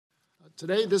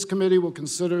Today, this committee will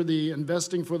consider the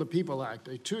Investing for the People Act,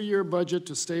 a 2-year budget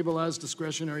to stabilize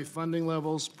discretionary funding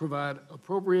levels, provide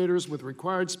appropriators with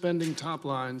required spending top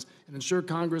lines, and ensure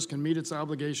Congress can meet its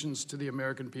obligations to the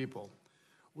American people.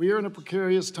 We are in a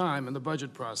precarious time in the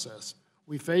budget process.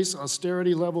 We face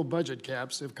austerity-level budget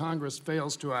caps if Congress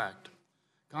fails to act.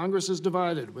 Congress is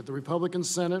divided, with the Republican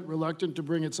Senate reluctant to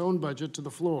bring its own budget to the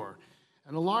floor.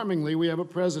 And alarmingly, we have a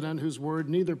president whose word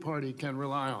neither party can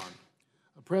rely on.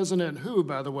 A president who,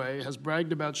 by the way, has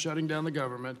bragged about shutting down the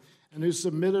government and who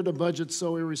submitted a budget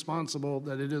so irresponsible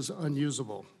that it is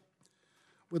unusable.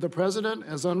 With a president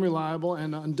as unreliable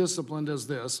and undisciplined as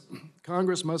this,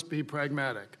 Congress must be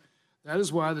pragmatic. That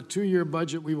is why the 2-year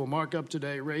budget we will mark up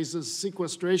today raises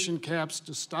sequestration caps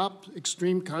to stop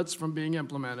extreme cuts from being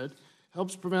implemented,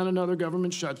 helps prevent another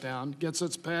government shutdown, gets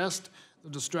us past the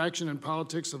distraction and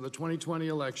politics of the 2020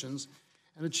 elections,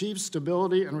 and achieves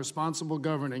stability and responsible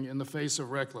governing in the face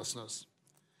of recklessness.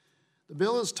 The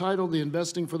bill is titled the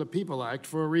Investing for the People Act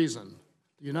for a reason.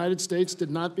 The United States did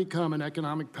not become an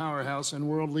economic powerhouse and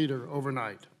world leader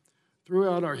overnight.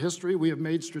 Throughout our history, we have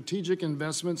made strategic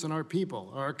investments in our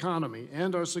people, our economy,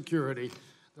 and our security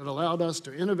that allowed us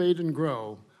to innovate and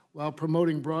grow while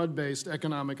promoting broad-based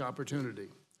economic opportunity.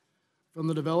 From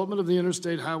the development of the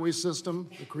interstate highway system,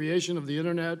 the creation of the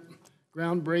internet,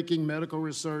 groundbreaking medical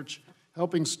research,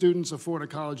 helping students afford a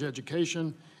college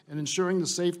education, and ensuring the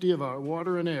safety of our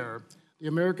water and air, the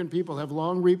American people have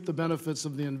long reaped the benefits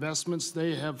of the investments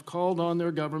they have called on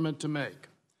their government to make.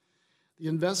 The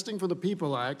Investing for the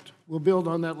People Act will build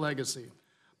on that legacy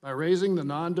by raising the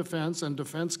non-defense and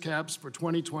defense caps for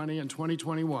 2020 and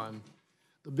 2021.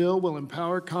 The bill will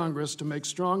empower Congress to make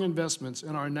strong investments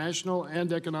in our national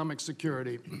and economic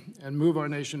security and move our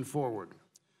nation forward.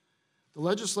 The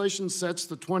legislation sets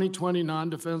the 2020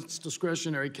 non-defense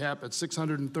discretionary cap at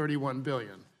 $631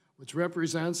 billion, which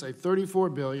represents a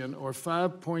 $34 billion or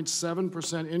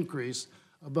 5.7% increase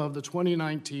above the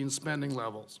 2019 spending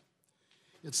levels.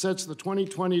 It sets the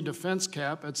 2020 defense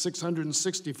cap at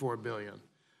 $664 billion,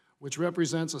 which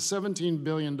represents a $17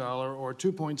 billion or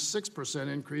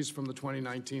 2.6% increase from the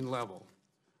 2019 level.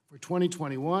 For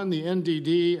 2021, the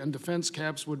NDD and defense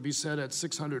caps would be set at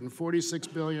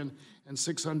 $646 billion and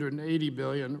 $680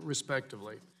 billion,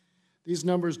 respectively. These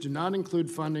numbers do not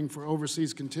include funding for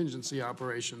overseas contingency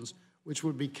operations, which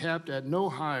would be capped at no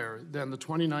higher than the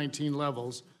 2019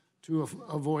 levels to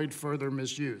avoid further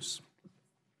misuse.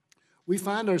 We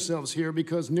find ourselves here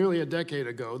because nearly a decade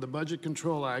ago, the Budget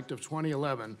Control Act of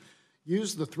 2011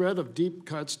 used the threat of deep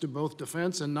cuts to both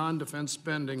defense and non-defense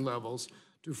spending levels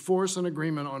to force an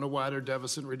agreement on a wider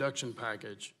deficit reduction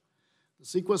package. The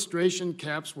sequestration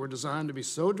caps were designed to be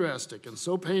so drastic and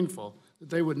so painful that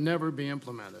they would never be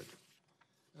implemented.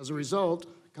 As a result,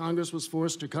 Congress was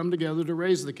forced to come together to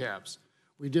raise the caps.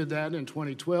 We did that in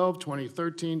 2012,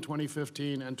 2013,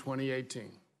 2015, and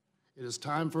 2018. It is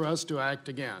time for us to act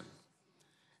again.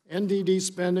 NDD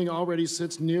spending already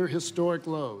sits near historic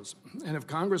lows, and if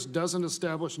Congress doesn't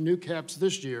establish new caps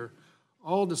this year,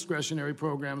 all discretionary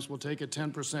programs will take a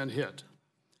 10% hit.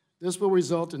 This will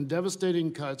result in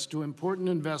devastating cuts to important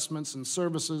investments and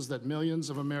services that millions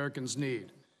of Americans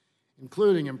need,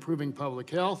 including improving public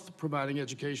health, providing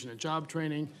education and job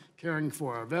training, caring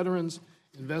for our veterans,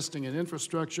 investing in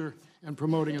infrastructure, and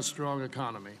promoting a strong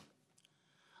economy.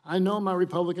 I know my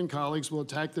Republican colleagues will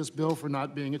attack this bill for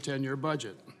not being a 10-year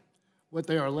budget. What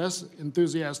they are less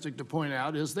enthusiastic to point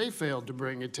out is they failed to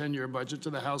bring a 10-year budget to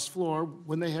the House floor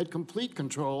when they had complete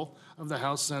control of the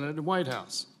House, Senate, and White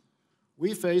House.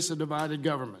 We face a divided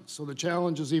government, so the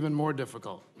challenge is even more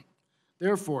difficult.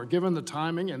 Therefore, given the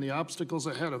timing and the obstacles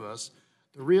ahead of us,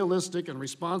 the realistic and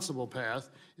responsible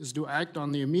path is to act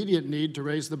on the immediate need to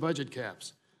raise the budget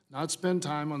caps, not spend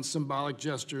time on symbolic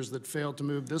gestures that fail to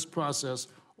move this process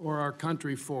or our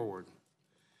country forward.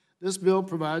 This bill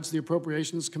provides the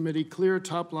Appropriations Committee clear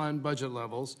top-line budget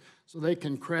levels so they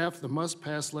can craft the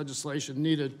must-pass legislation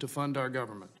needed to fund our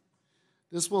government.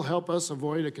 This will help us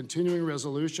avoid a continuing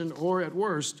resolution or, at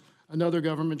worst, another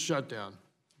government shutdown,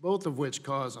 both of which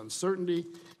cause uncertainty,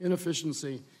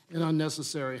 inefficiency, and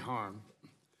unnecessary harm.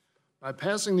 By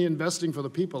passing the Investing for the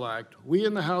People Act, we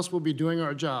in the House will be doing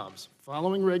our jobs,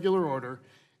 following regular order,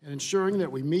 and ensuring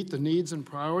that we meet the needs and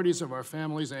priorities of our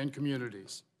families and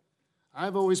communities.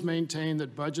 I've always maintained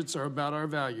that budgets are about our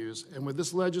values, and with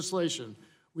this legislation,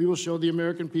 we will show the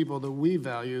American people that we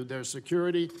value their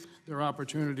security, their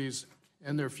opportunities,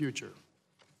 and their future.